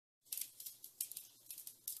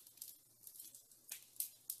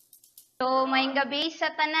So, maayong gabi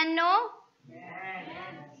sa tanan, no?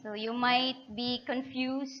 So, you might be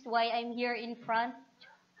confused why I'm here in front.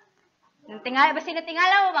 Basta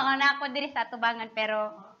natingala mo, mga nako diri sa atubangan,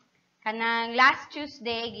 pero kanang last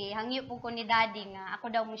Tuesday, hangyo po ko ni Daddy nga,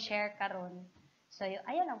 ako daw mo share karon. So,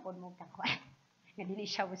 ayaw lang po mo kako. Nga dili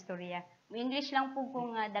siya istorya. English lang po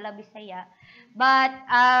kung dala Bisaya. But,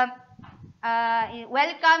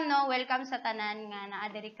 welcome, no? Welcome sa tanan nga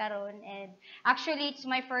naadiri karon. And actually, it's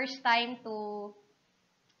my first time to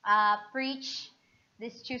preach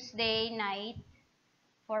this Tuesday night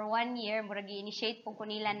for 1 year. Murag i-initiate po ko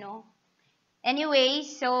nila, no? Anyway,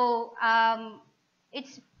 so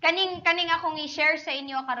it's kaning akong i-share sa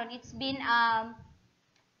inyo karon. It's been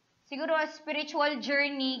siguro a spiritual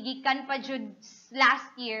journey gikan pa jud last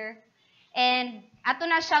year. And ato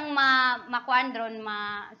na siyang makuandron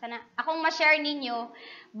sana akong ma-share ninyo.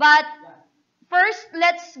 But first,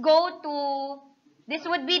 let's go to this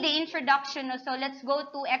would be the introduction. So let's go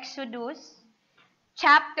to Exodus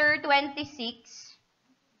chapter 26.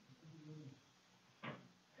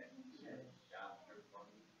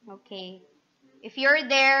 Okay. If you're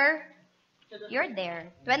there, you're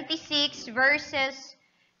there. 26 verses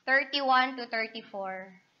 31 to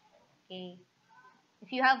 34. Okay. If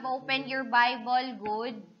you have opened your Bible,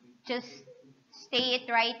 good. Just stay it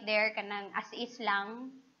right there, kanang as is lang.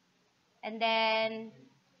 And then,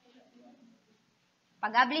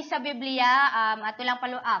 pag-abli sa Biblia, ato lang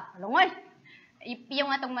palungoy. Yung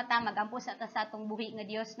atong mata, magampo sa atong buhi nga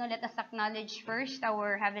Dios, no? Let us acknowledge first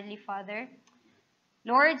our Heavenly Father.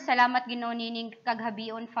 Lord, salamat Ginoo nining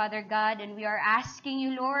kaghabion, Father God, and we are asking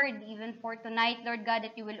you, Lord, even for tonight, Lord God,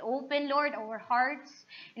 that you will open, Lord, our hearts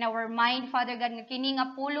and our mind, Father God, nga kini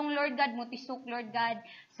nga pulong, Lord God, mutisok, Lord God,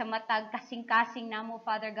 sa matag kasing-kasing namo,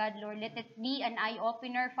 Father God, Lord. Let it be an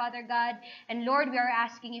eye-opener, Father God. And Lord, we are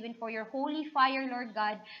asking even for your holy fire, Lord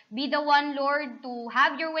God. Be the one, Lord, to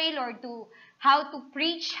have your way, Lord, to how to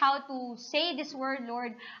preach, how to say this word,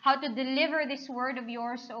 Lord, how to deliver this word of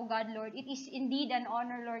yours, oh God, Lord. It is indeed an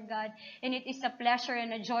honor, Lord God, and it is a pleasure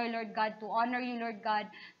and a joy, Lord God, to honor you, Lord God,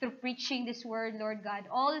 through preaching this word, Lord God.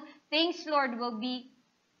 All things, Lord, will be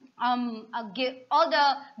all the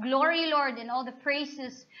glory, Lord, and all the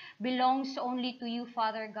praises belongs only to you,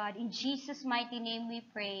 Father God. In Jesus' mighty name we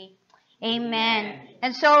pray. Amen.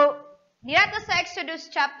 And so, dito sa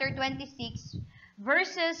Exodus chapter 26,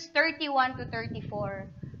 verses 31 to 34.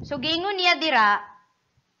 So, gingon niya dira,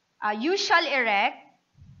 you shall erect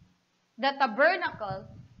the tabernacle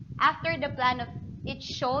after the plan of it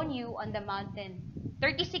shown you on the mountain.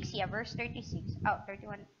 36, verse 36.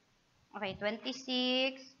 31. Okay,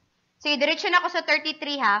 26. Sige, diretso na ako sa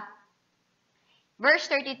 33, ha? Verse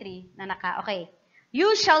 33, okay.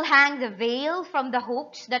 You shall hang the veil from the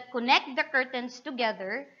hooks that connect the curtains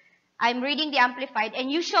together. I'm reading the Amplified. And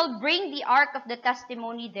you shall bring the ark of the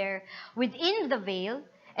testimony there within the veil,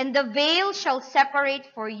 and the veil shall separate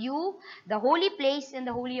for you the holy place and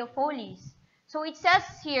the holy of holies. So it says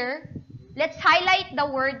here, let's highlight the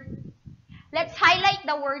word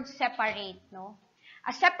separate, no?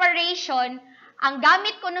 A separation, ang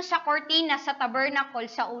gamit ko no sa cortina sa tabernacle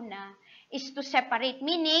sa una is to separate.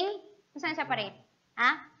 Meaning, saan separate?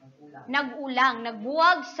 Nag-ulang,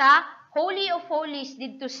 nagbuwag sa Holy of Holies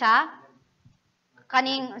dito sa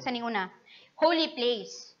saning una, holy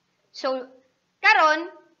place. So, karon,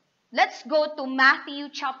 let's go to Matthew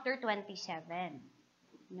chapter 27.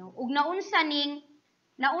 No? Ug naunsa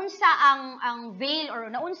ang veil or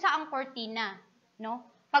naunsa ang cortina, no?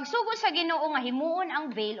 Pagsugod sa Ginoo nga himuon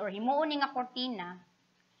ang veil or himuon ni nga cortina,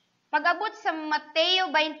 pag-abot sa Mateo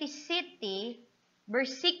 27,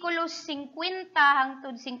 versikulo 50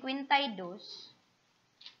 hangtod 52,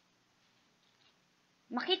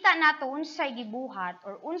 makita nato unsay gibuhat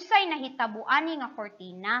or unsay nahitabo ani nga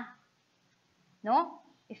cortina. No?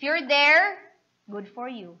 If you're there, good for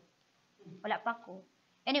you. Wala pa ko.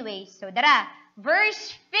 Anyway, so dara,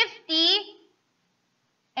 verse 50,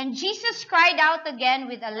 and Jesus cried out again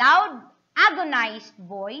with a loud, agonized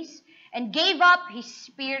voice and gave up his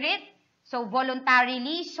spirit. So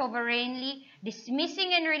voluntarily, sovereignly,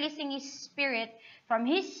 dismissing and releasing his spirit from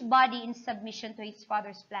his body in submission to his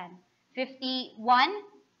Father's plan. 51,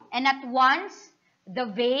 and at once, the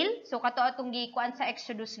veil, so kato atong gikuan sa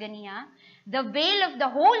Exodus ganiya, the veil of the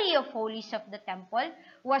Holy of Holies of the temple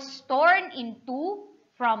was torn in two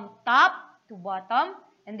from top to bottom,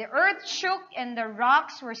 and the earth shook and the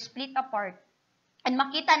rocks were split apart. And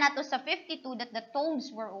makita nato sa 52 that the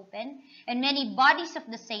tombs were open, and many bodies of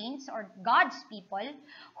the saints or God's people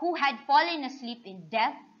who had fallen asleep in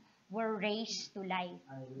death were raised to life.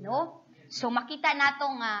 No? So makita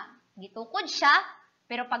nato nga gitukod siya,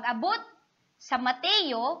 pero pag abot sa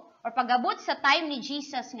Mateo or pag-abot sa time ni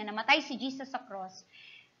Jesus, nga namatay si Jesus sa cross,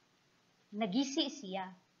 nagisi siya.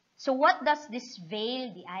 So what does this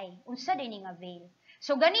veil di ay? Unsa din nga veil?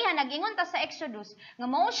 So ganiha, nag-ingon ta sa Exodus, nga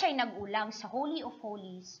mao siya'y nag-ulang sa Holy of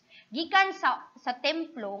Holies, gikan sa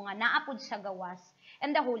templo nga naapod sa gawas,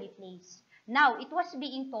 and the holy place. Now, it was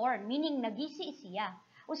being torn, meaning nagisi siya.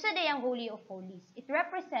 Unsa day ang Holy of Holies? It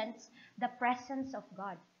represents the presence of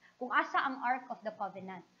God. Kung asa ang Ark of the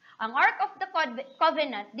Covenant. Ang Ark of the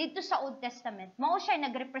Covenant, dito sa Old Testament, mao siya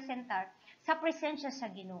nagrepresentar sa presensya sa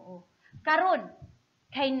Ginoo. Karon,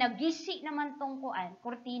 kay nagisi naman tong kuan,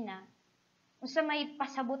 kurtina, unsa may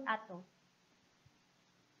pasabot ato?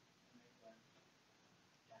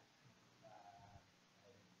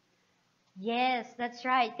 Yes, that's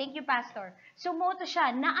right. Thank you, Pastor. So, mo to siya,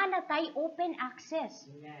 naa na tay open access.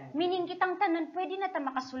 Amen. Meaning, kitang tanan, pwede na ta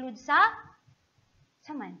makasulod sa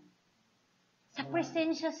man? Sa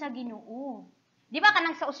presensya sa Ginoo. Di ba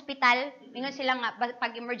kanang sa ospital, mingon sila nga,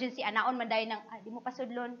 pag emergency, anaon maday ng, di mo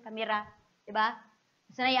pasudlon, kamera. Di ba?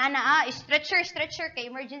 Sanay ana, stretcher, kay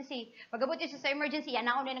emergency. Pagabot yun sa emergency,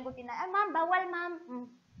 anaon na nang na, ma'am, bawal, ma'am.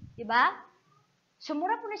 Di ba?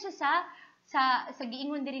 Sumura po na siya sa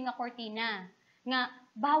giingon diri nga kortina nga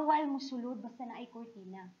bawal mo sulod basta na ay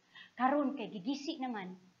kortina. Karon kay gigisi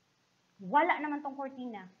naman. Wala naman tong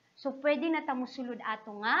kortina. So pwede na ta mosulod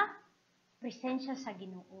ato nga presensya sa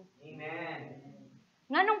Ginoo. Amen.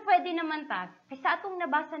 Nganong pwede naman ta? Kay sa atong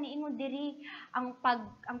nabasa ni ingon diri ang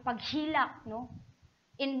paghilak, no?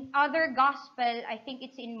 In other gospel, I think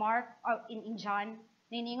it's in Mark or in John,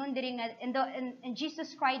 niningon diri nga and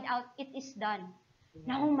Jesus cried out, "It is done."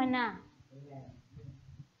 Nahuman na. Amen.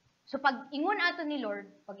 So pag ingon ato ni Lord,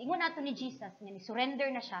 pag ingon ato ni Jesus, nga ni-surrender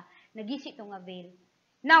na siya, nagisi to nga veil.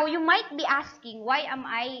 Now, you might be asking, why am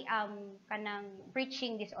I kanang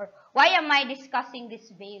preaching this or why am I discussing this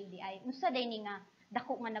veil? Di ay unsa day ni nga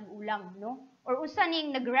dako nga nag-ulang, no? Or unsa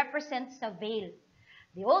ning nag-represent sa veil?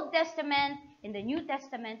 The Old Testament, in the New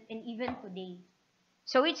Testament, and even today.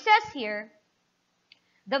 So it says here,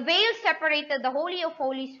 the veil separated the Holy of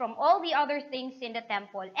Holies from all the other things in the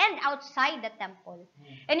temple and outside the temple.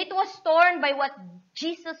 And it was torn by what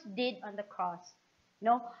Jesus did on the cross.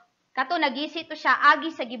 No? Kato nagisi to siya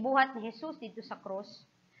agi sa gibuhat ni Jesus dito sa cross.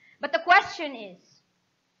 But the question in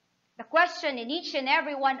each and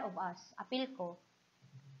every one of us, apil ko,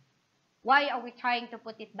 why are we trying to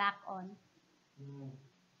put it back on?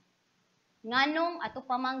 Nganong ato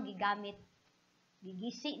pa mang gigamit,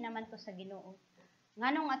 gigisi naman to sa Ginoo.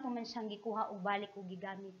 Nganong ato man siyang gikuha og balik og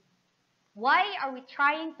gigamit? Why are we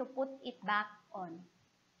trying to put it back on?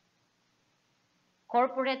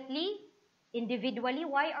 Corporately, individually,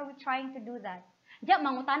 why are we trying to do that? Diya,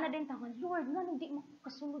 mangutana din tangan, Lord, nganong di mo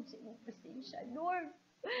kasulod sa imong presensya? Lord,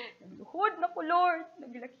 nagluhod na ko, Lord.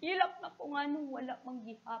 Naglakilak na ko, nganong wala mang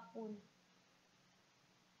gihapon.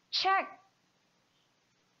 Check.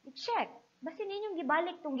 Basta ninyong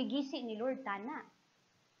gibalik tong gigisi ni Lord, tana.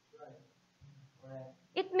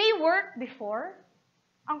 It may work before,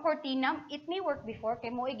 ang kortina, it may work before,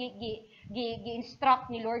 kay mo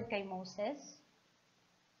gi-instruct ni Lord kay Moses.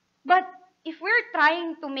 But if we're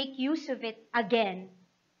trying to make use of it again,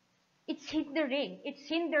 it's hindering. It's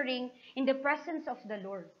hindering in the presence of the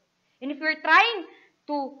Lord. And if we're trying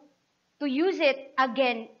to use it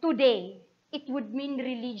again today, it would mean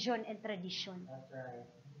religion and tradition. That's right.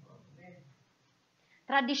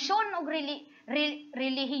 Tradisyon o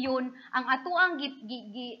relihiyon ang ato ang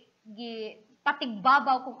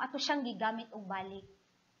patigbabaw kung ato siyang gigamit og balik.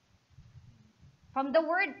 From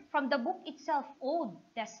the book itself, Old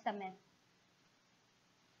Testament.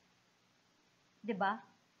 Diba?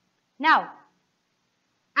 Now,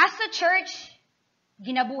 as a church,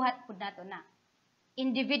 ginabuhat pud nato na.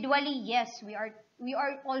 Individually, yes, we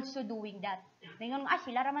are also doing that. Ngayon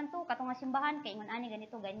sila raman to, katong nga simbahan, kay ingon ani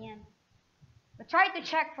ganito, ganyan. But try to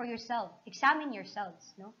check for yourself. Examine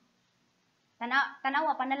yourselves, no?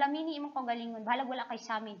 Tanawa, panalamini imong kagalingon, bahalag wala kay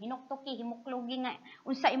samin, hinuktoki, himuklogi nga,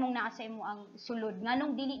 unsa imong naa sa imo ang sulod.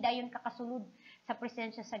 Nganong dili dayon kakasulod sa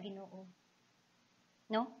presensya sa Ginoo.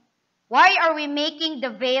 No? Why are we making the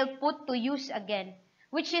veil put to use again,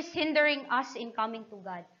 which is hindering us in coming to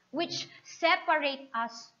God, which separate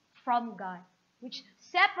us from God, which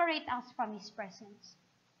separate us from His presence?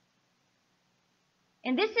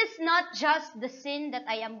 And this is not just the sin that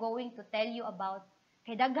I am going to tell you about.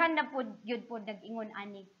 Kay daghan na pod yun pod nag-ingon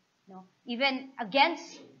ani, no? Even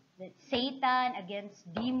against Satan, against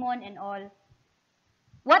demon and all.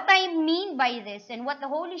 What I mean by this and what the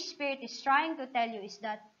Holy Spirit is trying to tell you is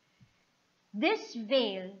that this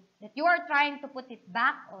veil that you are trying to put it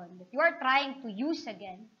back on, that you are trying to use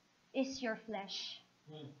again, is your flesh.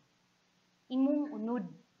 Imong unod.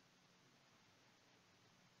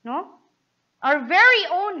 No? Our very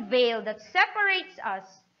own veil that separates us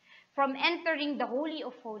from entering the Holy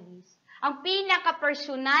of Holies. Ang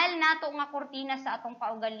pinaka-personal nato nga kurtina sa atong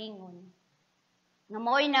kaugalingon. Nga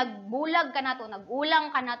mo'y nagbulag ka nato,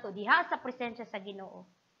 nagulang ka nato, diha sa presensya sa Ginoo.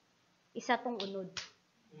 Isa tong unod.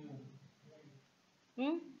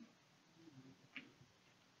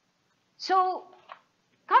 So,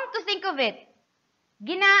 come to think of it,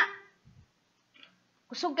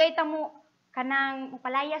 kusog kay ta mo kanang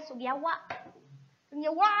palayas ug yawa. Ang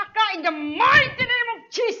yawa ka in the mighty name of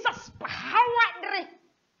Jesus, pahawa dire.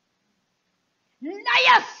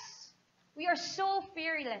 Layas! We are so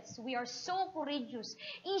fearless. We are so courageous.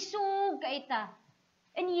 Isug kay ta.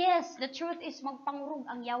 And yes, the truth is magpangurug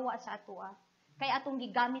ang yawa sa atoa. Kay atong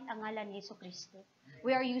gigamit ang ngalan ni Jesucristo.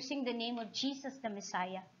 We are using the name of Jesus the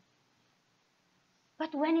Messiah.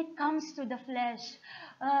 But when it comes to the flesh,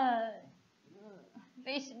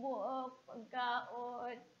 Facebook,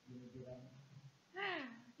 pagkaon,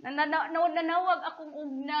 nanawag akong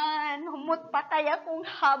ugnan, humot patay akong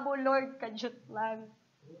habo, Lord, kadyot lang.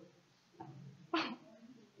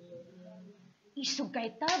 Isog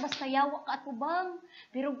kay ta, basta yawa ka atubang.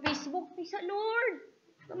 Pero Facebook, pisa, Lord,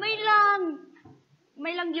 may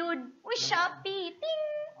lang yun. Uy, Shopee, ting!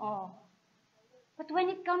 Oh. But when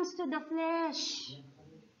it comes to the flesh,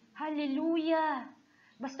 hallelujah.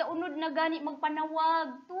 Basta unod na gani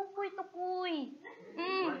magpanawag. Tukoy.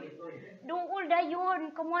 Duol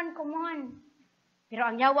dayon. Come on. Pero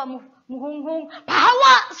ang yawa mo, muhunghong,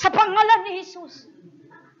 pahawa sa pangalan ni Jesus.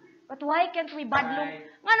 But why can't we badlong?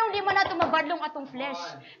 Nganong di man nato mabadlong atong flesh?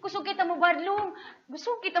 Gusto kita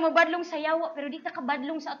mabadlong sa yawa, pero di ta ka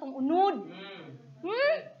badlong sa atong unod.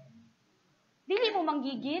 Dili mo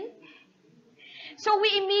manggigil? So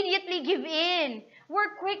we immediately give in.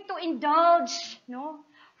 We're quick to indulge, no?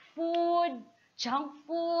 Food, junk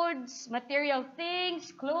foods, material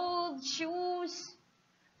things, clothes, shoes,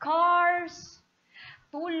 cars,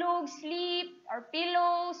 tulog, sleep, our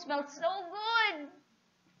pillows smell so good.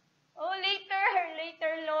 Oh,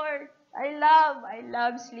 later, Lord. I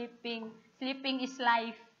love sleeping. Sleeping is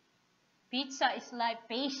life. Pizza is life.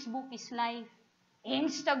 Facebook is life.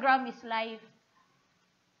 Instagram is life.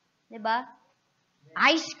 Diba?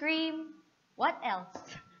 Ice cream. What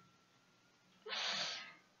else?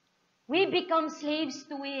 We become slaves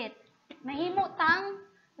to it. Mahimo tang,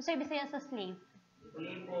 usay Bisaya sa slave.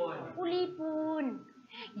 Ulipon.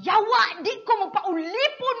 Yawa, di ko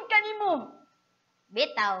magpaulipon kanimo.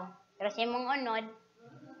 Bitaw, pero sa imong unod.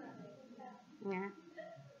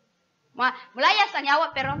 Mulayas ang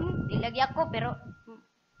yawa, pero dilagi ako, pero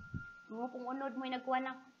mo kung unod mo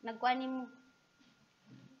nagkuha nimo.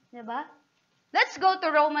 Diba? Let's go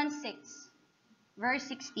to Romans 6, verse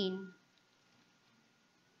 16.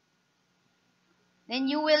 Then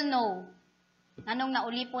you will know anong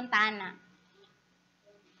naulipon tana.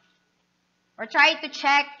 Or try to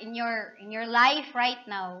check in your life right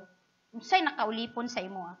now. Unsay nakaulipon sa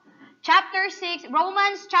imo?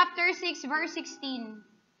 Romans chapter 6 verse 16.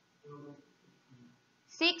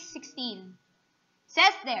 6:16.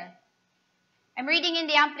 Says there. I'm reading in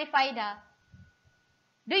the Amplified.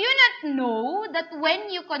 Do you not know that when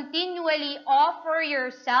you continually offer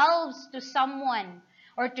yourselves to someone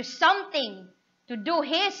or to something to do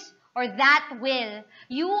his or that will,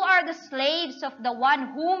 you are the slaves of the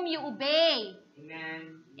one whom you obey?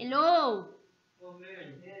 Amen. Hello?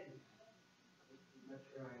 Amen. That's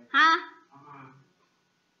right. Huh?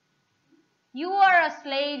 You are a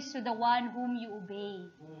slave to the one whom you obey.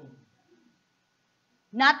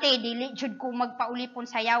 Nate, dili jud ko magpaulipon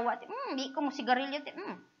sa yawa. Di ko mo sigarilyo. Di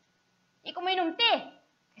ko mo inom te.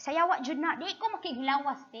 Sa yawa jud na. Di ko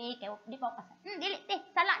makiglawas te. Kaya di pa ako dili te.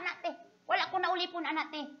 Sala na te. Wala ko na ulipon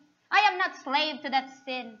ana te. I am not slave to that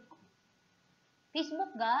sin.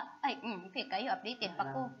 Facebook ga? Ay, okay kayo. Updated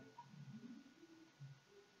pa ko.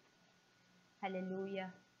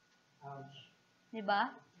 Hallelujah. Ouch.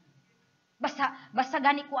 Diba? Basta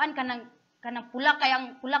gani kuan kanang pula kay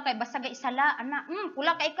basta ga isala ana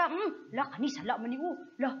pula kay ka la kani sala man niyo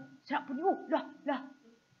la sala pud niyo la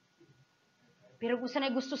pero kung sanay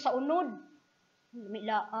gusto sa unod lami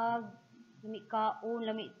laag lami kaon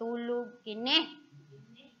lami tulog kini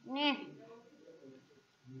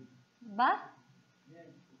ba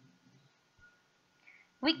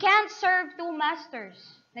we can't serve two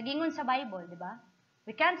masters nagingon sa Bible di ba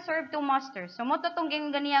we can't serve two masters so mo to tong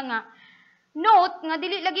ganiya nga note nga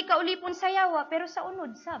dili lagi ka ulipon sa yawa pero sa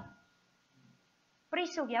unod sab.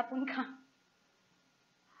 Priso gyapon ka.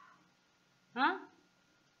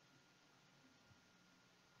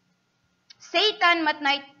 Satan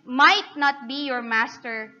might not be your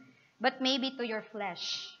master but maybe to your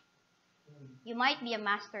flesh. You might be a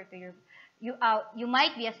master to your you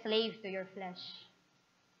might be a slave to your flesh.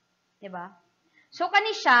 'Di ba? So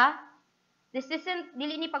kani siya, this isn't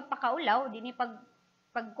dili ni pagpakaulaw, dili ni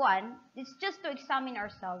pagkuan, it's just to examine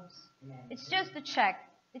ourselves. It's just to check.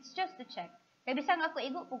 It's just to check. Kay bisang ako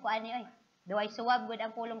igo pug kuan ni ay. Do I suwab gud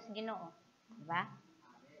ang pulong sa Ginoo? 'Di ba?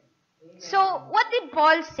 So, what did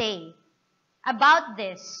Paul say about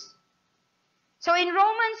this? So in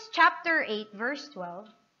Romans chapter 8 verse 12,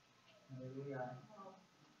 Hallelujah.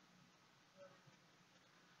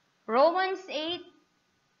 Romans 8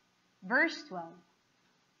 verse 12.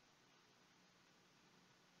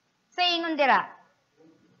 Saying on dira.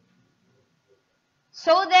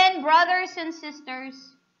 So then, brothers and sisters,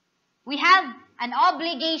 we have an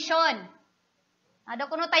obligation. Ada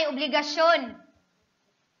kuno tayo obligasyon.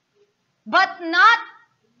 But not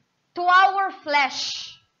to our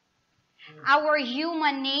flesh, our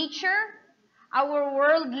human nature, our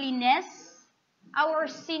worldliness, our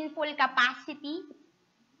sinful capacity,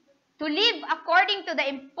 to live according to the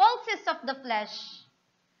impulses of the flesh,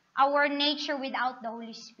 our nature without the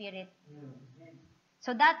Holy Spirit.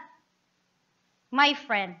 So that, my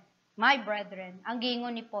friend, my brethren, ang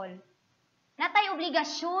giingon ni Paul, natay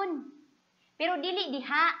obligasyon, pero dili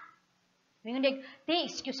diha. Mingon dig,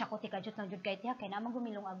 excuse ako, kadjut lang jud kay tiha, kay naman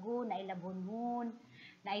gumilong ago, na ilabonhon,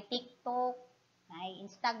 na TikTok, na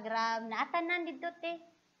Instagram, na atanan dito te.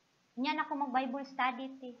 Nya na ako mag-Bible study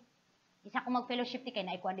te. Isa ko mag-fellowship ti kay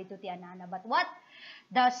na ikuan dito ti anana. But what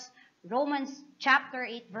does Romans chapter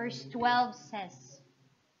 8 verse 12 says?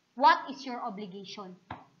 What is your obligation?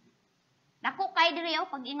 Nako kay diri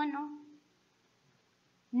pag-ingon no.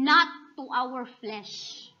 Not to our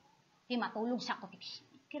flesh. Ti matulog sa ko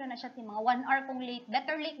kira na siya ti mga 1 hour kung late.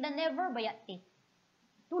 Better late than never bayat ti.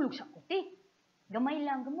 Tulog sa ko ti. Gamay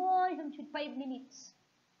lang, gamay, 5 minutes.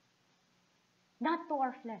 Not to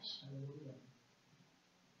our flesh.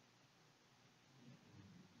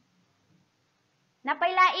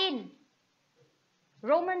 Napailain.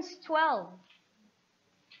 Romans 12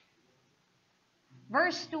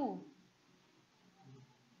 verse 2.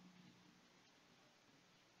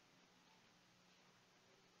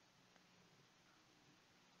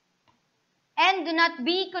 And do not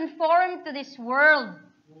be conformed to this world.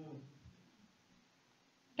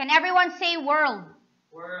 Can everyone say world?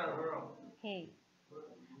 World. Okay.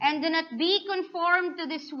 And do not be conformed to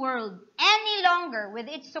this world any longer with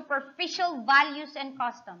its superficial values and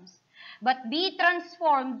customs, but be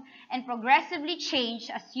transformed and progressively changed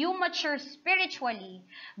as you mature spiritually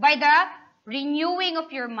by the renewing of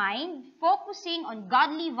your mind, focusing on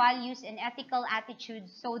godly values and ethical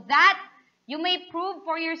attitudes, so that you may prove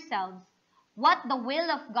for yourselves what the will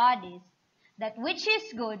of God is, that which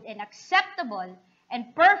is good and acceptable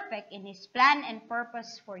and perfect in His plan and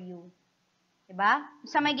purpose for you. Diba?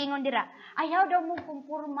 Sa may gingon dira, ayaw daw mo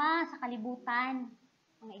kumpurma sa kalibutan.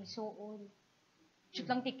 Mga igsuon. Shoot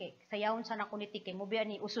lang tike. Sayawon sana ko ni tike. Mo biya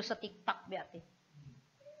ni uso sa TikTok biya ti.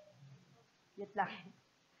 Yut lang.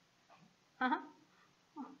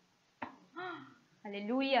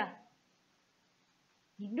 Hallelujah.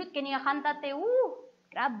 Higdut kani nga kanta te.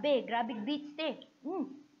 Grabe beats te.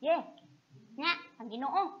 Yeah. Nga, ang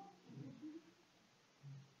Ginoo.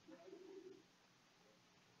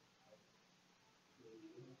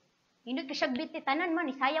 Hindot ka siya biti tanan man,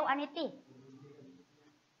 isayaw aniti.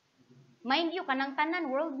 Mind you, kanang tanan,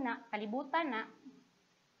 world na, kalibutan na.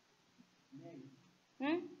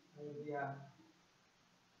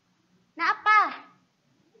 Naapa?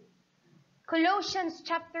 Colossians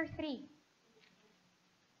chapter 3.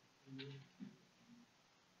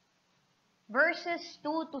 Verses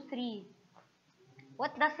 2 to 3.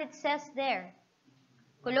 What does it says there?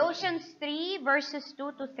 Colossians 3 verses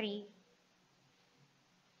 2 to 3.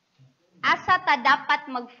 Asa ta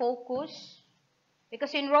dapat mag-focus?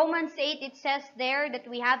 Because in Romans 8, it says there that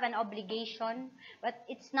we have an obligation, but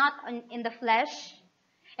it's not in the flesh.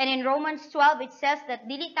 And in Romans 12, it says that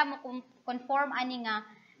dili ta mo conform ani nga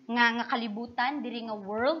kalibutan, diri nga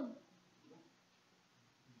world.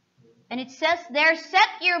 And it says there,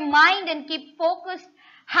 set your mind and keep focused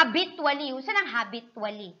habitually. Usa nang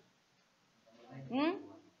habitually?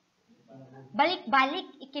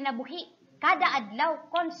 Balik-balik, ikinabuhi. Kada adlaw,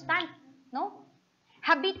 constant. No?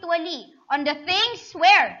 Habitually. On the things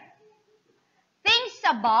where? Things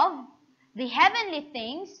above, the heavenly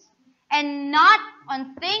things, and not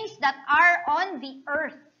on things that are on the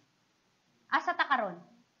earth. Asa ta karon?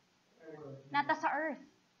 Nata sa earth.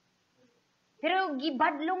 Pero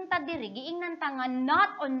gibadlong ta diri, giingnan ta nga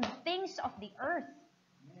not on things of the earth.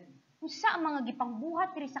 Unsa ang mga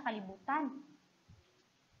gipangbuhat diri sa kalibutan?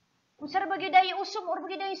 Unsa ra ba gyud ay usog or ba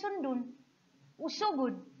gyud ay sundon?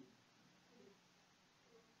 Usogod.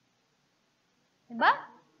 Diba?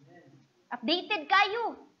 Updated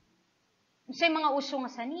kayo. Sa mga uso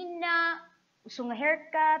nga sanina, uso nga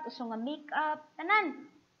haircut, uso nga makeup,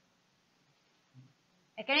 tanan.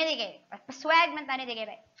 Kanina kay, paswag man tani kay.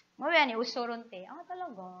 Mo yan, uso ron te.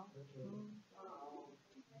 Talaga.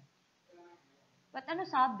 But ano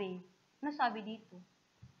sabi? Ano sabi dito?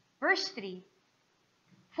 Verse 3.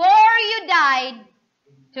 For you died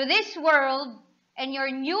to this world, and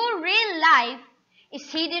your new real life is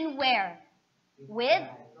hidden where? With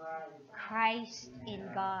Christ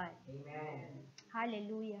in God. Amen.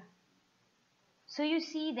 Hallelujah. So you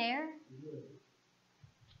see there,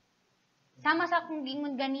 sama sa akong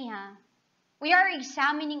gingon ganiha, we are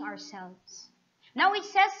examining ourselves. Now it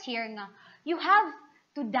says here nga, you have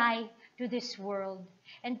to die to this world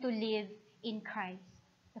and to live in Christ.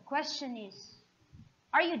 The question is,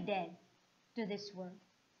 are you dead to this world?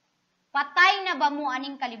 Patay na ba mo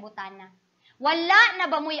aning kalibutan na? Wala na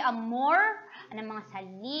ba mo'y amor ng mga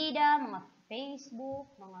salida, mga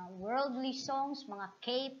Facebook, mga worldly songs, mga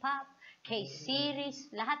K-pop,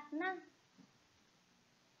 K-series, lahat na.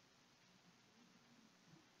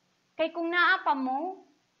 Kay kung naapa mo,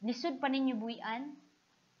 lisod pa ninyo buhian,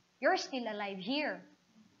 you're still alive here.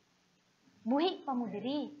 Buhi pa mo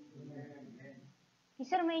diri.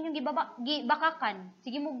 Isa naman inyong gibakakan.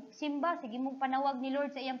 Sige mo simba, sige mo panawag ni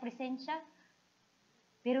Lord sa iyang presensya.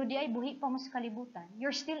 Pero di ay buhi pa mo sa kalibutan.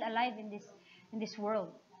 You're still alive in this world.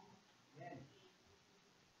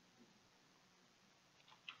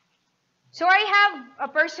 So I have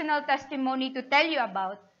a personal testimony to tell you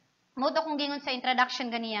about. Moto kong gingon sa introduction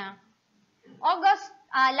ganiya. August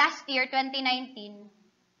last year, 2019,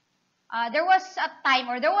 there was a time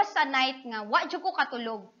or there was a night nga wa jud ko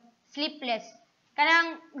katulog, sleepless.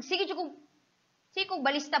 Kanang sige ko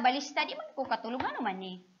balista-balista, di man ko katulog ano man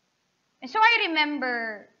ni. And so I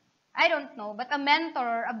remember, I don't know, but a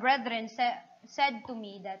mentor, a brethren said to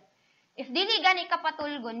me that if dili gani ka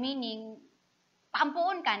patulgon, meaning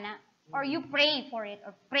paampuon ka na, or you pray for it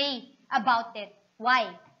or pray about it.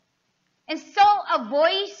 Why? And so a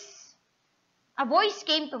voice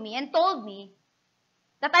came to me and told me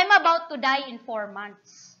that I'm about to die in 4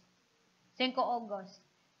 months. 5 August,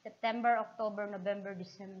 September, October, November,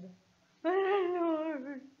 December.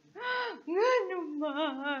 Lord, nga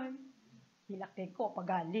naman. Hilakay ko,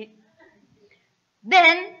 pagali.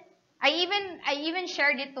 Then, I even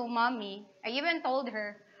shared it to mommy. I even told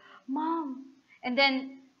her, Mom, and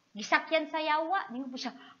then, gisakyan sa yawa. Ningo po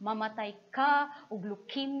siya, mamatay ka, og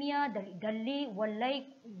leukemia, dali-dali, walay,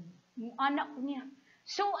 yung anak ko niya.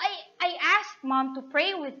 So, I asked Mom to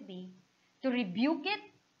pray with me, to rebuke it,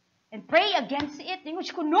 and pray against it. Ningo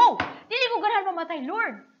siya ko, no! Dili ko ganahan mamatay,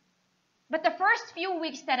 Lord. But the first few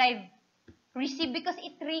weeks that I've received, because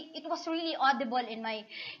it was really audible in my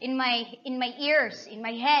ears, in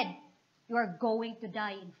my head, you are going to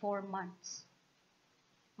die in 4 months.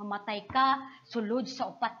 Mamatay ka, sulod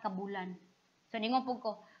sa 4 ka bulan. So, ningon po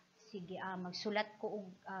ko, sige, magsulat ko,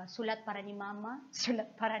 sulat para ni mama,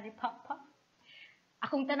 sulat para ni papa.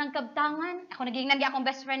 Akong tanang kabtangan, ako naging akong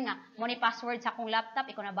best friend nga, mo ni password sa akong laptop,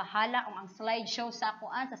 ikaw na bahala, ang slideshow sa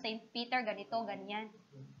akoan, sa St. Peter, ganito, ganyan.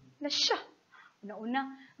 Na siya,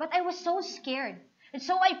 una-una. But I was so scared. And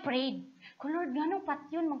so I prayed, ko Lord, ganong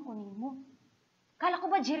patyon man kunin mo. Kala ko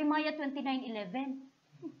ba Jeremiah 29:11?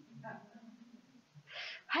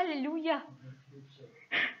 Hallelujah.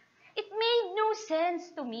 It made no sense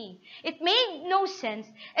to me. It made no sense,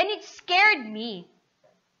 and it scared me.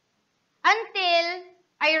 Until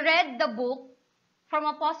I read the book from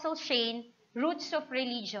Apostle Shane, Roots of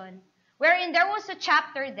Religion, wherein there was a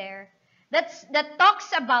chapter there that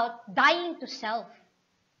talks about dying to self.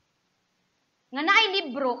 Nga naay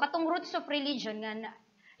libro, katong Roots of Religion,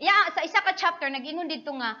 sa isa ka chapter, nag-ingon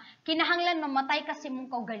dito nga, kinahanglan mamatay kasi mong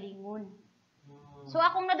kaugalingon. So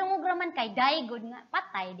akong nadungog raman kay, die good nga,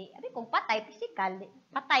 patay di. Abi kung patay, physical di.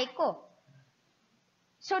 Patay ko.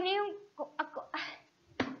 So niyong, ako,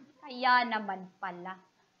 kaya naman pala.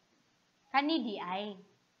 Kani di ay.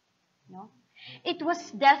 No? It was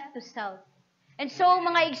death to self. And so,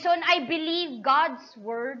 mga igsoon, I believe God's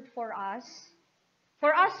word for us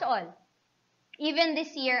all. Even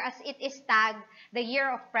this year, as it is tagged, the year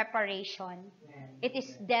of preparation, it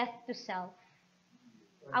is death to self.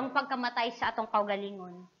 Ang pagkamatay sa atong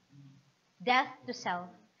kaugalingon. Death to self.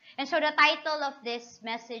 And so, the title of this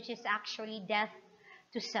message is actually Death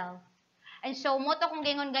to Self. And so, moto kong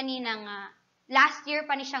gingon ganina nga, last year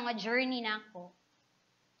pa ni siya nga journey na ako.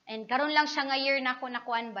 And karon lang siya nga year na ako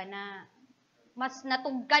nakuan ba na mas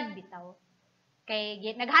natugkad bitaw. Kay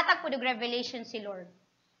naghatag po ng revelation si Lord.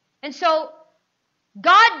 And so,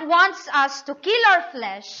 God wants us to kill our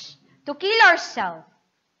flesh, to kill ourselves.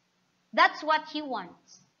 That's what He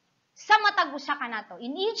wants. Sa matag usa ka nato,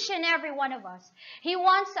 in each and every one of us, He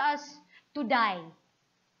wants us to die.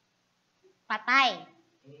 Patay.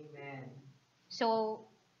 Amen. So,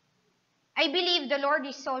 I believe the Lord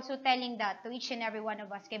is also telling that to each and every one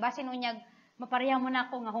of us. Kay basin unyag, mapareha mo na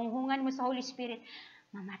ako, nga hunghungan mo sa Holy Spirit,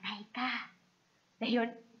 mamatay ka.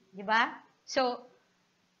 Dayon, di ba? So,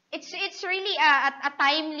 it's really a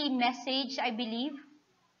timely message, I believe.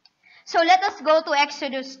 So, let us go to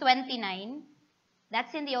Exodus 29.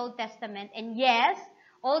 That's in the Old Testament. And yes,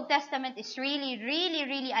 Old Testament is really, really,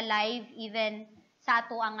 really alive even sa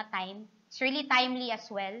ato ang time. It's really timely as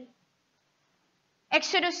well.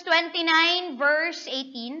 Exodus 29, verse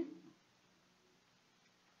 18.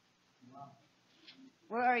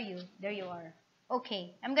 Where are you? There you are.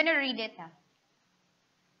 Okay, I'm gonna read it.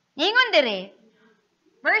 Ningon dire.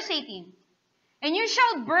 Verse 18. And you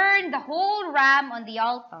shall burn the whole ram on the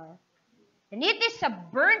altar, and it is a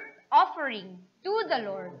burnt offering to the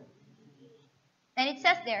Lord. And it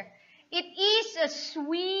says there, it is a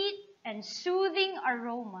sweet and soothing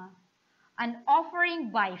aroma, an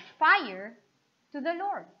offering by fire to the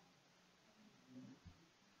Lord.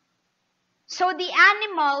 So the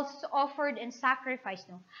animals offered and sacrificed,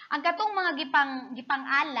 no. Ang katong mga gipang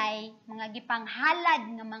alay, mga gipang halad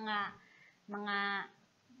ng mga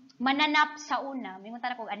mananap sa una, may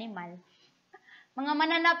mga ko animal. Mga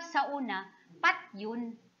mananap sa una, pat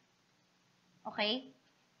yun. Okay?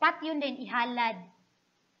 Pat yun din ihalad.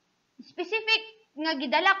 Specific nga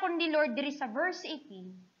gidala kon ni Lord diri sa verse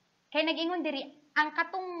 18. Kay nag-ingon diri ang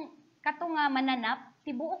katong mananap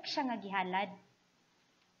tibuok siya nga gihalad.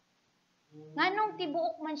 Nganong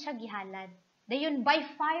tibuok man siya gihalad? Dayon by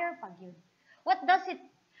fire pag yun. What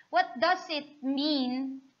does it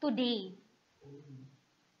mean today?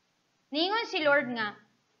 Ningon si Lord nga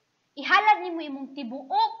ihalad nimo imong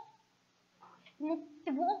tibuok. Imong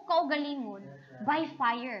tibuok ka og galingon by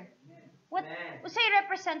fire. What usay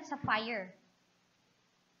represent sa fire?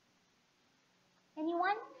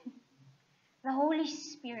 Anyone? The Holy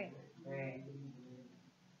Spirit.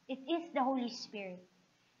 It is the Holy Spirit.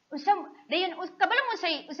 Dayon kabalo mo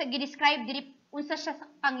sa gi-describe diri unsa siya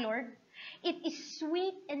ang Lord? It is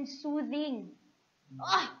sweet and soothing.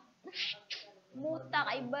 Muta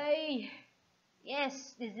kay bay.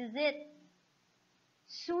 Yes, this is it.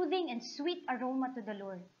 Soothing and sweet aroma to the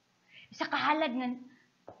Lord. Isa kahalad nga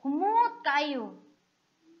humot kayo.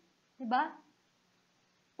 Diba?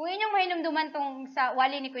 Kung inyong mahinumduman tong sa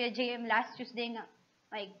wali ni Kuya JM last Tuesday nga,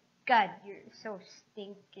 my God, you're so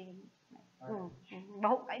stinking.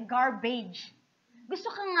 Baho kay garbage. Gusto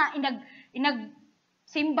ka nga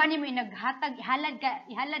simba nimo inaghatag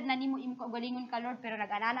ihalad na nimo imong kaugalingon ka Lord pero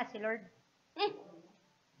nag-alala si Lord.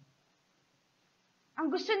 Ang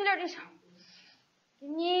gusto ni Lord is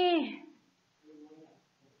kini.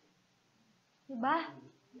 Diba?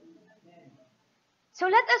 So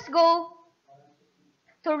let us go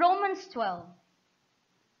to Romans 12.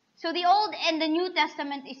 So the Old and the New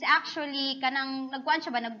Testament is actually kanang nagkuan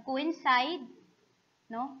siya ba nag-coincide,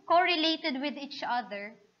 no? Correlated with each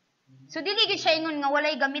other. So dili gyud siya ingon nga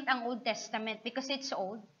walay gamit ang Old Testament because it's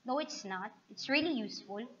old. No, it's not. It's really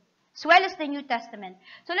useful. As well as the New Testament.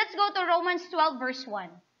 So let's go to Romans 12 verse 1.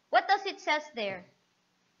 What does it says there?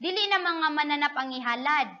 Dili na mga mananap ang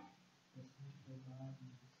ihalad.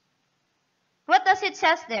 What does it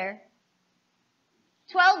says there?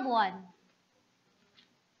 12:1.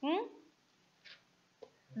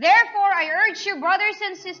 Therefore, I urge you, brothers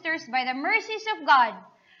and sisters, by the mercies of God,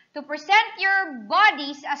 to present your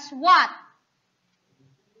bodies as what?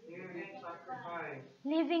 Living sacrifice.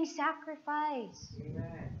 Living sacrifice.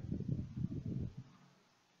 Amen.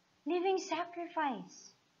 Living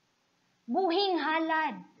sacrifice. Buhing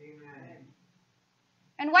halad. Amen.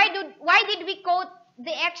 And why did we quote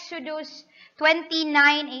the Exodus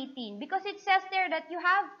 29:18? Because it says there that you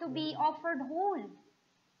have to be offered whole.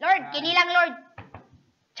 Lord, kini lang Lord.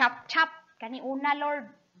 Chop chop kani una Lord.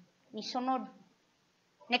 Ni sunod.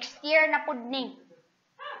 Next year na pud ni.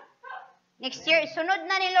 Next year sunod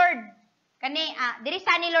na ni Lord. Kani diri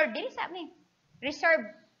sa ni Lord, diri sa mi. Reserve.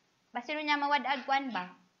 Basin niya mawad-ag kwan ba?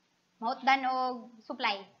 Mahutdan og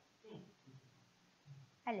supply.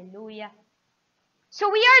 Hallelujah. So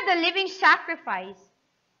we are the living sacrifice,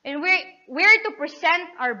 and we're to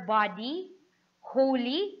present our body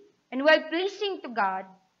holy and well pleasing to God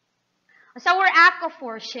as our act of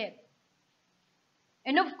worship.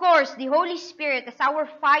 And of course, the Holy Spirit as our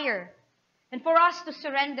fire, and for us to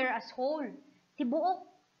surrender as whole. Tibuok,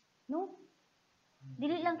 no?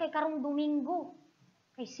 Dili lang kay karong Domingo,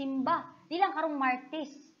 kay simba, dili lang karong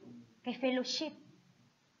Martes, kay fellowship.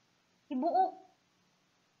 Tibuok.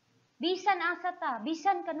 Bisan asa ta,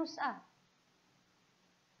 bisan kanusa.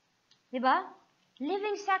 Diba?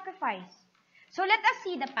 Living sacrifice. So let us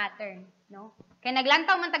see the pattern, no? Kaya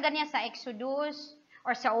naglantaw man taga niya sa Exodus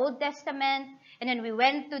or sa Old Testament, and then we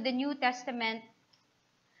went to the New Testament.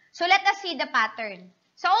 So let us see the pattern.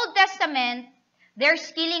 Sa Old Testament, there's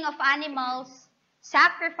killing of animals,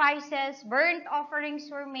 sacrifices, burnt offerings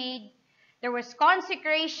were made, there was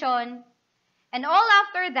consecration, and all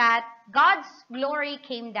after that, God's glory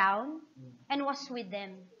came down and was with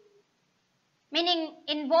them. Meaning,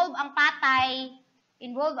 involved ang patay,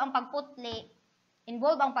 involved ang pagputli,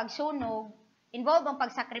 involved ang pagsunog, involved ang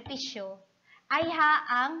pagsakripisyo, ay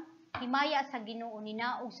ang himaya sa Ginoo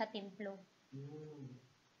ninaog sa templo.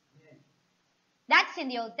 That's in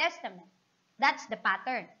the Old Testament. That's the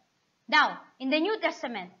pattern. Now, in the New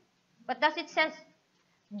Testament, what does it say?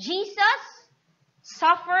 Jesus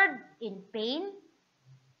suffered in pain,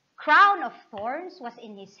 crown of thorns was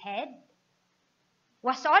on his head,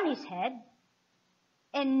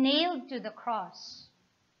 and nailed to the cross.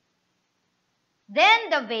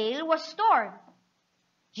 Then the veil was torn.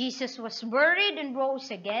 Jesus was buried and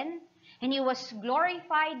rose again, and he was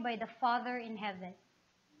glorified by the Father in heaven.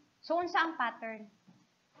 So, unsa ang pattern?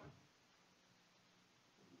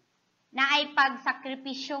 Na ay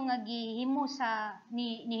pagsakripisyo nga gihimo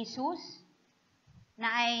ni Jesus,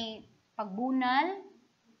 na ay pagbunal,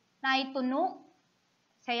 na ay tunok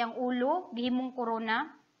sa iyang ulo, gihimong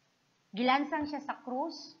korona, gilansang siya sa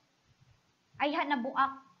krus, ayha na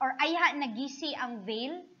buak, or ayha nagisi ang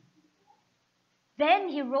veil.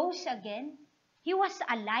 Then he rose again. He was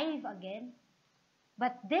alive again.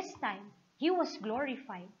 But this time, he was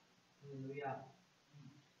glorified. Hallelujah.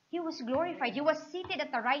 He was glorified. He was seated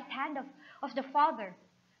at the right hand of the Father.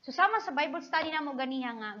 So sama sa Bible study na mo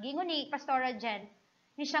ganiha nga, gingon ni Pastora Jen,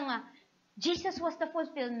 ni siya nga, Jesus was the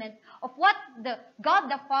fulfillment of what God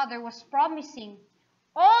the Father was promising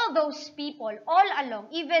all those people, all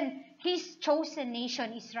along, even His chosen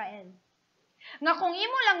nation, Israel. Nga kung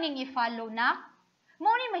imo lang ning i-follow na,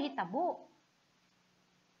 mo ni mahitabo.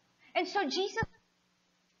 And so Jesus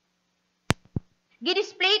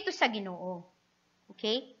gi-display to sa Ginoo.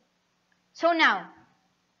 Okay? So now,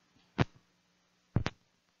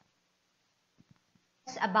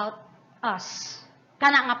 it's about us.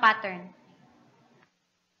 Kana nga pattern.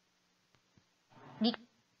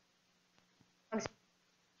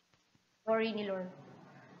 Glory ni Lord.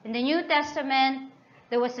 In the New Testament,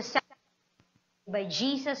 there was a sacrifice by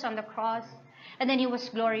Jesus on the cross, and then he was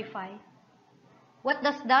glorified. What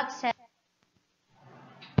does that say?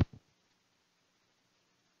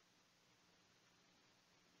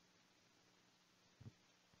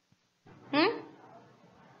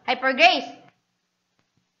 Hyper grace.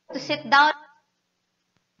 To sit down.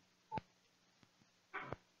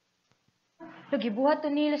 Gibuhat to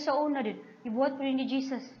nila sa una din. Gibuhat po ni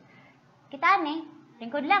Jesus. Kita ni,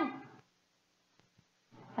 lingkod lang.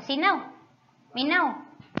 Pasinaw. Minaw.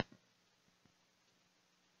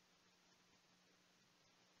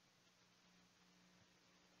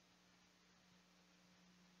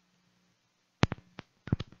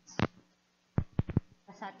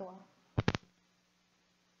 Pasato.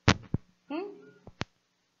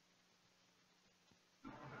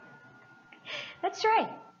 That's right.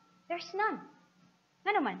 There's none.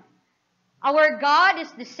 Ano man. Our God is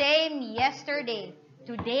the same yesterday,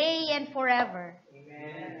 today, and forever.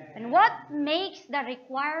 Amen. And what makes the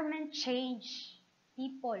requirement change?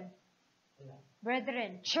 People,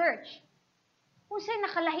 brethren, church. Kung sa'yo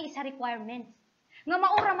nakalahi sa requirements. Nga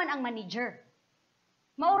maura man ang manager.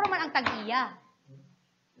 Maura man ang tag-iya.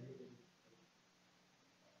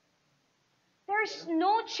 There's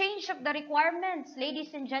no change of the requirements, ladies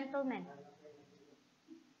and gentlemen.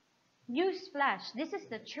 Newsflash, this is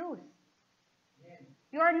the truth.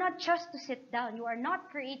 You are not just to sit down. You are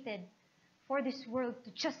not created for this world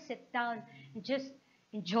to just sit down and just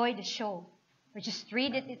enjoy the show. Or just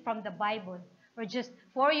read it from the Bible. Or just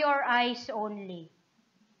for your eyes only.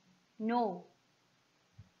 No.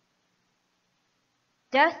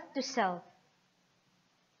 Death to self.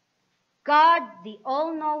 God, the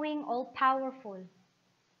all-knowing, all-powerful,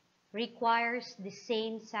 requires the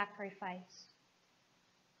same sacrifice.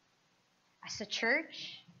 As a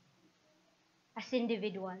church, as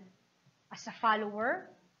individual, as a follower,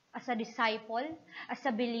 as a disciple, as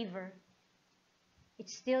a believer,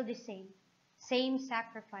 it's still the same. Same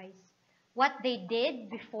sacrifice. What they did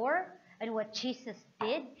before, and what Jesus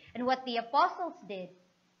did, and what the apostles did.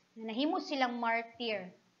 Nahimo silang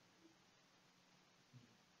martyr.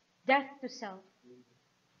 Death to self.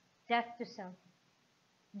 Death to self.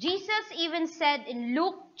 Jesus even said in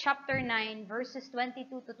Luke chapter 9, verses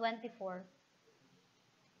 22 to 24,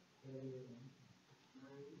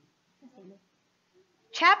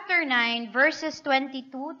 Chapter 9, verses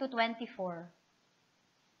 22 to 24.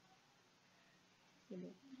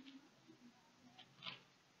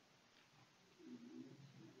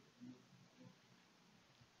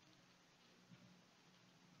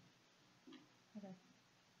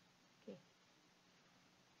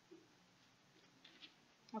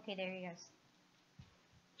 Okay, there he goes.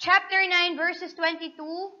 Chapter 9, verses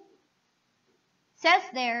 22 says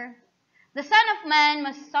there, the Son of Man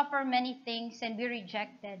must suffer many things and be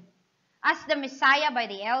rejected as the Messiah by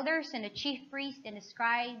the elders and the chief priests and the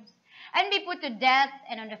scribes, and be put to death,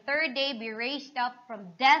 and on the third day be raised up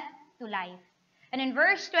from death to life. And in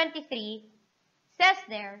verse 23, says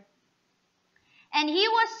there, and he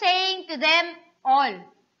was saying to them all.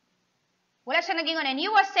 Wala siya nagingon. And he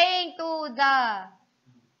was saying to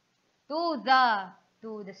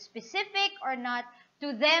the specific or not,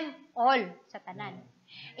 to them all, sa tanan.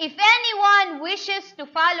 If anyone wishes to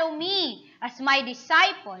follow me as my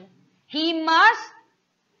disciple, he must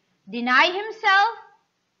deny himself,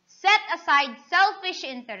 set aside selfish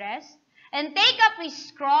interest, and take up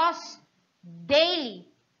his cross daily.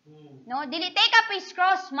 No, dili take up his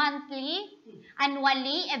cross monthly,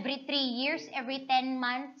 annually, every 3 years, every 10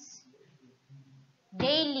 months.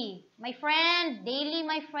 Daily. My friend, daily,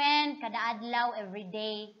 my friend, kada adlaw, every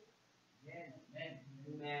day.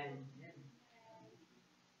 Amen.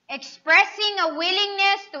 Expressing a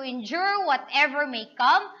willingness to endure whatever may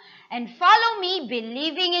come, and follow me,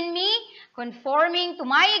 believing in me, conforming to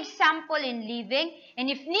my example in living, and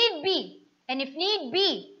if need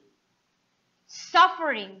be,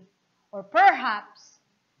 suffering, or perhaps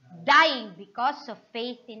dying because of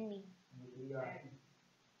faith in me.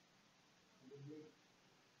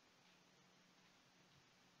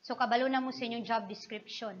 So, kabalo na mo sa inyong job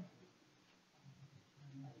description.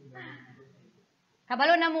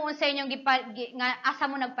 Kabalo na mo sa inyong nga asa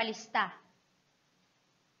mo nagpalista.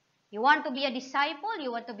 You want to be a disciple?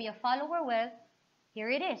 You want to be a follower? Well, here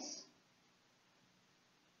it is.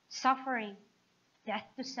 Suffering, death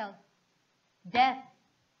to self, death,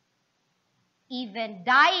 even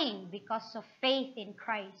dying because of faith in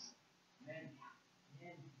Christ.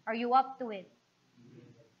 Are you up to it?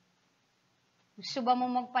 Gusto ba mo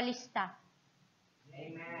magpalista?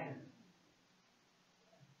 Amen.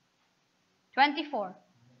 24.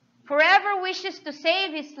 Whoever wishes to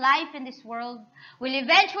save his life in this world will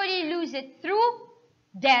eventually lose it through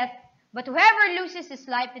death, but whoever loses his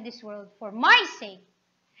life in this world for my sake,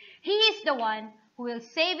 he is the one who will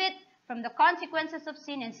save it from the consequences of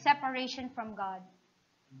sin and separation from God.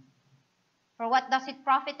 For what does it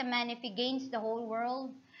profit a man if he gains the whole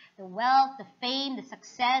world, the wealth, the fame, the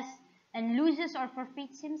success, and loses or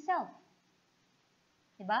forfeits himself?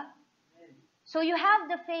 Diba? So you have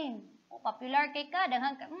the fame. O, popular kay ka,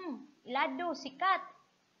 daghan ka, ilado, sikat,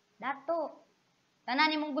 dato.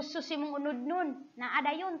 Tanan mong gusto si mong unod nun,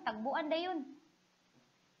 naada yun, tagbuan da yun.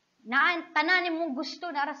 Tanan mong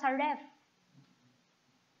gusto, nara sa ref.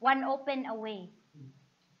 One open away.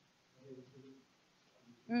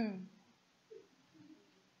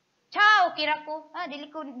 Ciao, kira ko.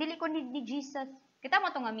 Dili ko need ni Jesus. Kita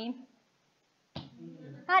mo to nga meme?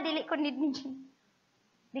 Dili ko need ni Jesus.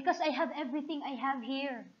 Because I have everything I have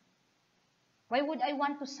here. Why would I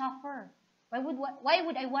want to suffer? Why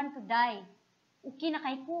would I want to die? Okay na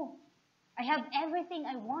kay ko. I have everything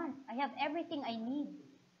I want. I have everything I need.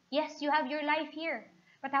 Yes, you have your life here.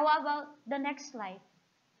 But how about the next life?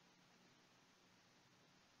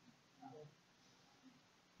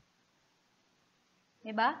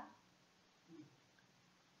 Diba?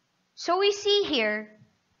 So we see here,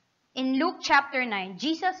 in Luke chapter 9,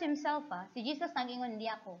 Jesus himself, si Jesus nag-ingon, dili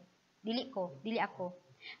ako.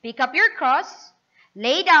 Pick up your cross,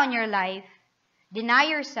 lay down your life, deny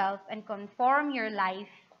yourself, and conform your life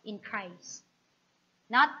in Christ.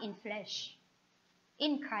 Not in flesh.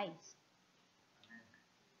 In Christ.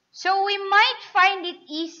 So we might find it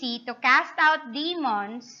easy to cast out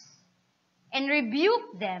demons and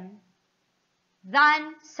rebuke them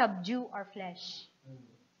than subdue our flesh.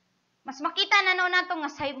 Mas makita na nato nga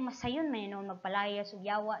masayon may noon magpalaya sa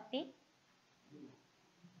yawa ti.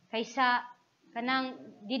 Kaysa kanang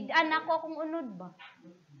didan ako akong unod ba.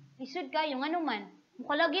 Lisod kayo ngano man.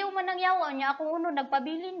 Mukalagyaw man ang yawa niya akong unod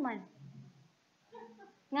nagpabilin man.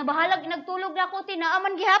 Nga bahalag nagtulog na ako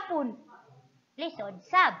tinaaman gihapon. Lisod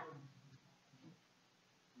sab.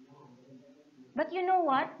 But you know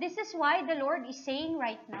what? This is why the Lord is saying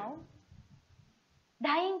right now,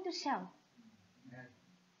 dying to self.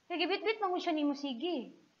 Sige, bit-bit mo siya ni mo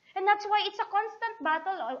sige. And that's why it's a constant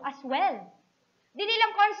battle as well. Dili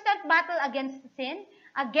lang constant battle against sin,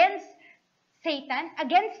 against Satan,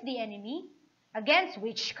 against the enemy, against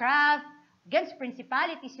witchcraft, against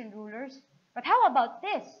principalities and rulers. But how about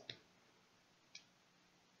this?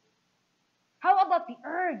 How about the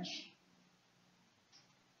urge?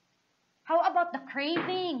 How about the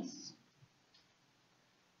cravings?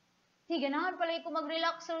 Di, ganahan pala ko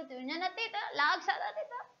mag-relax sa routine. Yan na, tita. Laag sa na,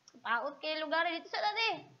 tita. Paot kay lugar dito sa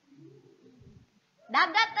dati.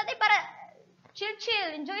 Dagat dati para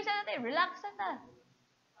chill. Enjoy sa dati. Relax sa ta.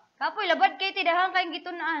 Kapoy, labad kay tidahang kayong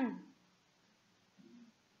gitunaan.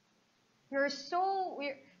 We're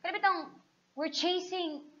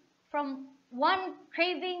chasing from one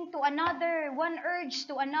craving to another, one urge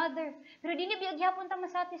to another. Pero di niya gyapon ta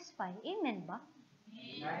masatisfy. Amen ba?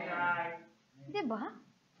 Di ba?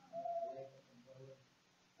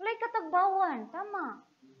 Walay katagbawan, tama.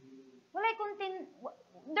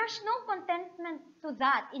 There's no contentment to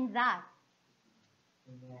that, in that.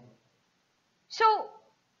 So,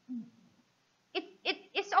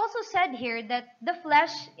 it's also said here that the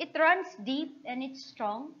flesh, it runs deep and it's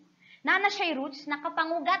strong. Nana siya'y roots,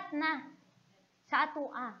 nakapangugat na sa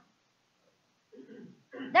atua.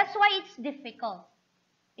 That's why it's difficult.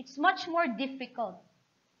 It's much more difficult.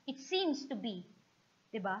 It seems to be.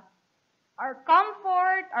 Diba? Our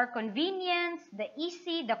comfort, our convenience, the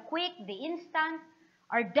easy, the quick, the instant,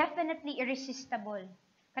 are definitely irresistible.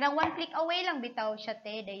 Kanang one click away lang bitaw siya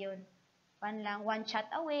te, dayon. One chat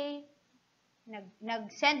away.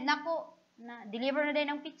 Nag-send na ko, deliver na din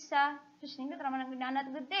ng pizza. Just nindot naman ang ginanat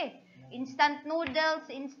gud te. Instant noodles,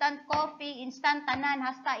 instant coffee, instant tanan,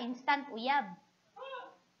 hasta instant uyab.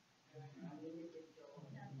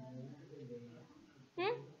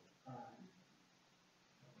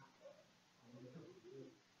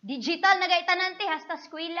 Digital na gay tanan te, hasta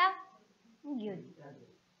eskwela. Yun.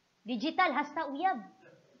 Digital, hasta uyab.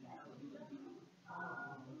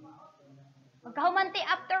 Pagkahuman te,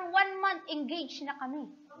 after 1 month, engaged na kami.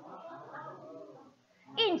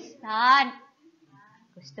 Instant.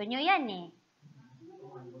 Gusto nyo yan eh.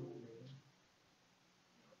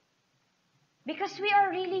 Because we are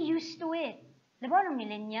really used to it. Diba ng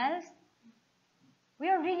millennials? We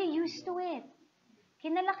are really used to it.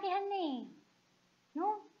 Kinalakihan eh.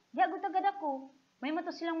 No? Di agad ako. May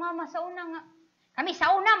mato silang mama sa una nga. Kami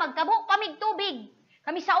sa una, magkabok pamig tubig.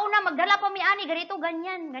 Kami sa una, magdala pa mi ani, ganito,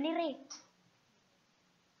 ganyan, ganire.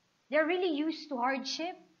 They're really used to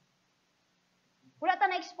hardship. Wala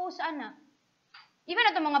ta na-expose ana. Even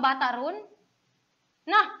na mga bata ron,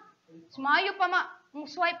 na, sumayo pa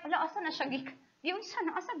swipe, ala, asa na siya gikan? Yun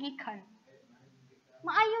sana, asa gikan?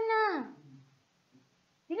 Maayo na.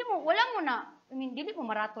 Dili mo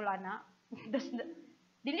maratol ana.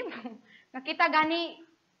 Dili mo, nakita gani,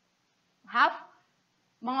 half,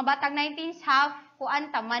 mga batang 19s, half,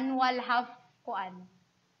 kuan ta, manual, half, kuan.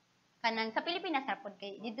 Kanang, sa Pilipinas, rapod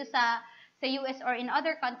kay, dito sa US or in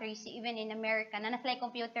other countries, even in America, na naslay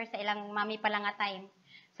computer sa ilang mami pa lang nga time.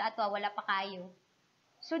 Sa ato, wala pa kayo.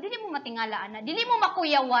 So, dili mo matingalaan na. Dili mo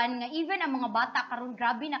makuyawan nga even ang mga bata karon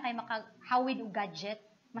grabe na kay makahawid og gadget.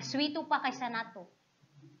 Maswito pa kaysa nato.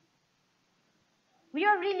 We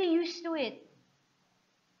are really used to it.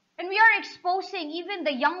 And we are exposing even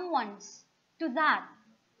the young ones to that.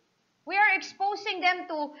 We are exposing them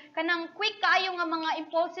to kanang quick kaayo nga mga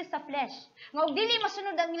impulses sa flesh. Nga og dili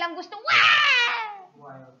masunod ang ilang gusto. Wow!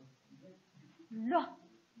 Lo.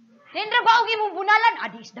 Dendra ba og imong bunalan?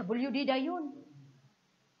 DSWD dayon.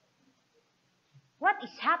 What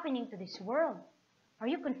is happening to this world? Are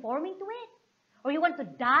you conforming to it? Or you want to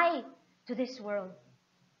die to this world?